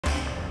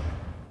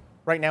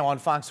Right now on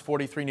Fox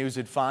 43 News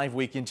at 5,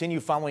 we continue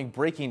following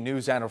breaking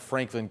news out of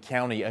Franklin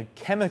County. A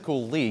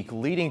chemical leak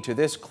leading to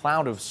this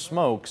cloud of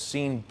smoke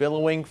seen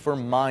billowing for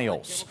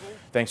miles.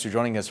 Thanks for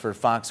joining us for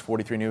Fox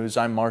 43 News.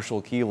 I'm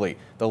Marshall Keeley.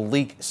 The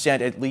leak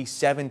sent at least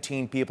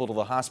 17 people to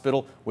the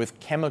hospital with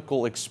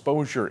chemical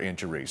exposure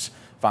injuries.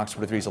 Fox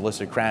 43's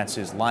Alyssa Kratz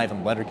is live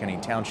in Letterkenny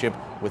Township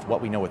with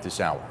what we know at this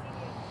hour.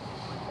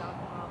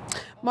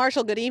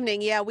 Marshall, good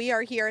evening. Yeah, we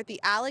are here at the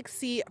Alex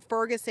C.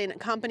 Ferguson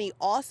Company,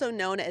 also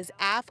known as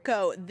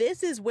AFCO.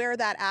 This is where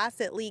that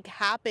asset leak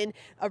happened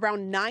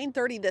around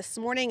 9:30 this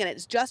morning, and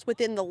it's just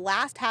within the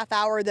last half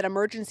hour that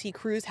emergency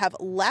crews have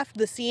left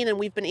the scene, and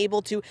we've been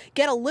able to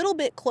get a little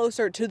bit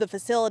closer to the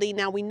facility.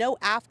 Now, we know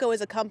AFCO is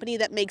a company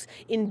that makes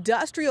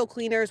industrial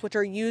cleaners, which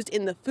are used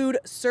in the food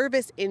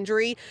service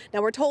industry.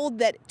 Now, we're told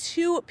that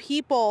 2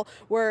 people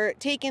were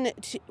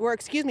admitted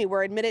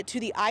to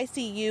the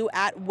ICU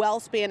at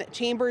Wellspan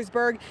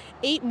Chambersburg.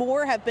 8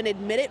 more have been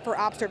admitted for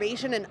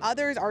observation, and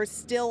others are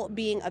still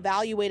being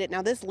evaluated.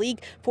 Now, this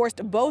leak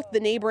forced both the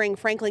neighboring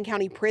Franklin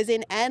County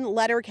Prison and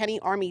Letterkenny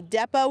Army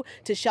Depot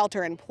to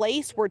shelter in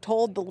place. We're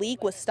told the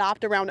leak was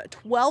stopped around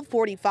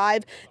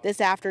 12:45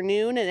 this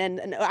afternoon, and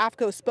an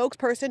AFCO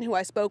spokesperson who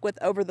I spoke with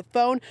over the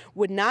phone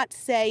would not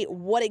say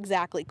what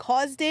exactly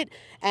caused it.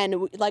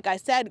 And like I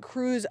said,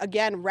 crews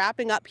again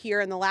wrapping up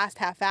here in the last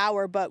half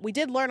hour, but we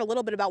did learn a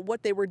little bit about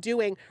what they were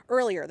doing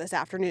earlier this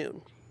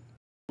afternoon.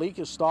 Leak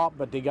is stopped,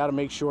 but they got to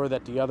make sure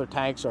that the other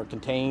tanks are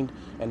contained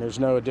and there's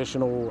no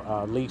additional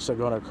leaks that are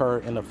going to occur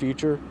in the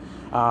future.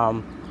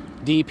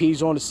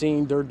 DEP's on the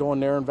scene, they're doing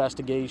their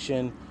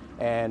investigation,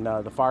 and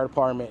the fire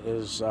department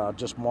is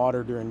just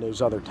monitoring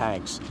those other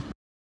tanks.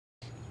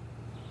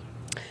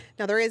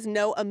 Now, there is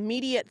no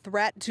immediate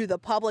threat to the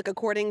public,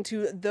 according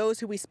to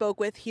those who we spoke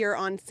with here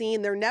on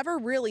scene. There never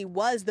really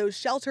was. Those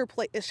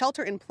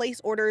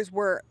shelter-in-place orders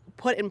were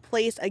put in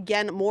place,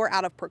 again, more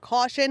out of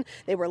precaution.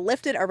 They were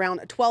lifted around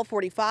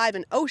 12:45,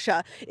 and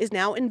OSHA is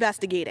now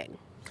investigating.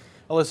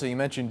 Alyssa, you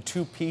mentioned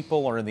 2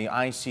 people are in the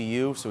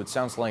ICU, so it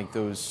sounds like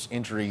those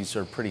injuries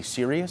are pretty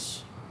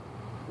serious.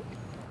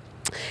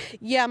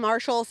 Yeah,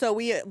 Marshall. So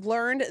we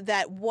learned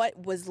that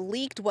what was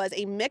leaked was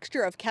a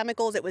mixture of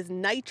chemicals. It was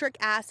nitric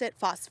acid,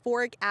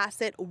 phosphoric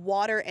acid,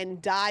 water,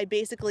 and dye.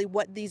 Basically,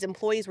 what these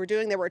employees were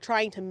doing, they were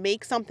trying to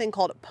make something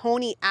called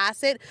pony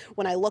acid.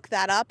 When I looked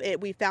that up,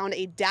 we found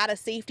a data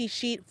safety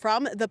sheet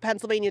from the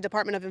Pennsylvania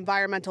Department of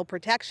Environmental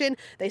Protection.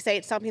 They say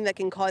it's something that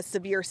can cause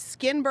severe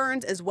skin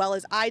burns as well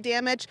as eye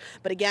damage.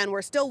 But again,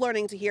 we're still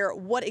learning to hear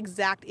what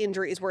exact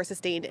injuries were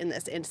sustained in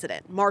this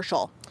incident.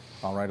 Marshall.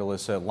 All right,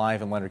 Alyssa,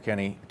 live in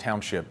Letterkenny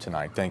Township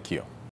tonight. Thank you.